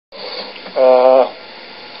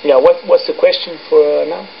Yeah, what's the question for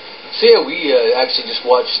now? So yeah, we actually just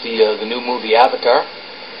watched the new movie Avatar.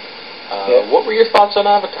 What were your thoughts on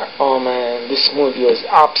Avatar? Oh man, this movie was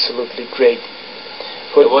absolutely great.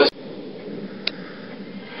 It was.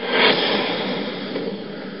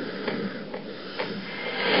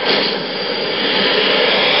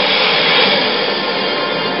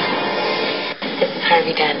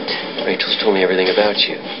 Harvey Dent. Rachel's told me everything about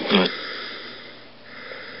you.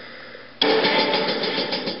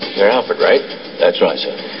 You're Alfred, right? That's right,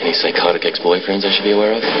 sir. Any psychotic ex-boyfriends I should be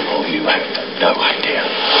aware of? Oh, you have no idea.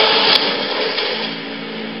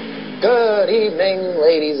 Good evening,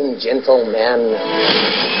 ladies and gentlemen.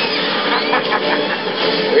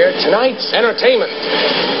 We're tonight's entertainment.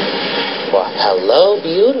 Well, hello,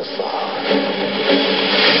 beautiful.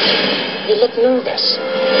 You look nervous.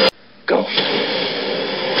 Go.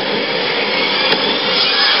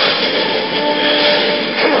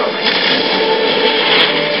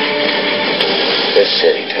 This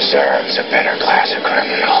city deserves a better class of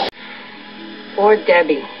criminal. Poor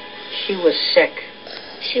Debbie. She was sick.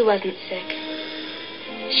 She wasn't sick.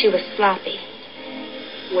 She was sloppy.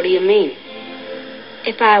 What do you mean?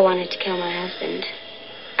 If I wanted to kill my husband,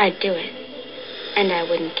 I'd do it. And I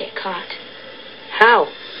wouldn't get caught. How?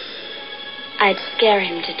 I'd scare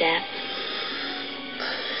him to death.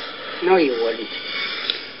 No, you wouldn't.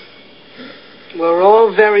 We're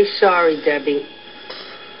all very sorry, Debbie.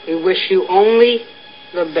 We wish you only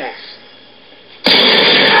the best.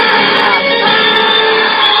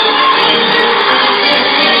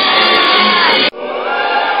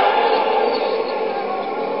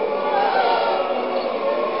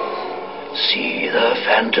 See the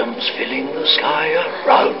phantoms filling the sky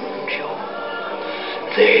around you.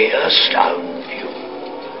 They astound you.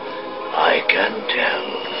 I can tell.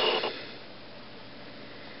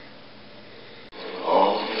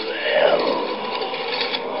 Of hell.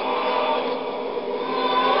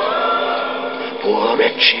 Poor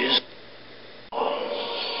wretches.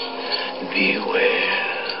 Beware.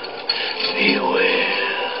 Beware.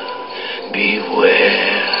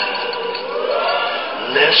 Beware.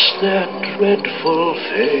 Lest that dreadful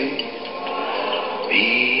fate be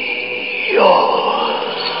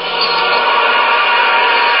yours.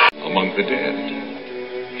 Among the dead,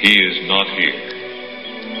 he is not here.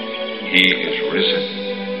 He is risen.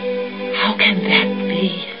 How can that be?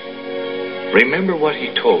 Remember what he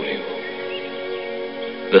told you.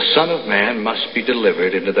 The Son of Man must be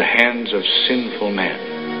delivered into the hands of sinful men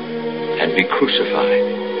and be crucified.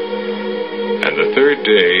 And the third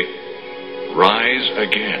day, rise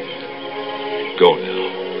again. Go now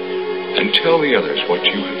and tell the others what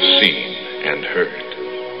you have seen and heard.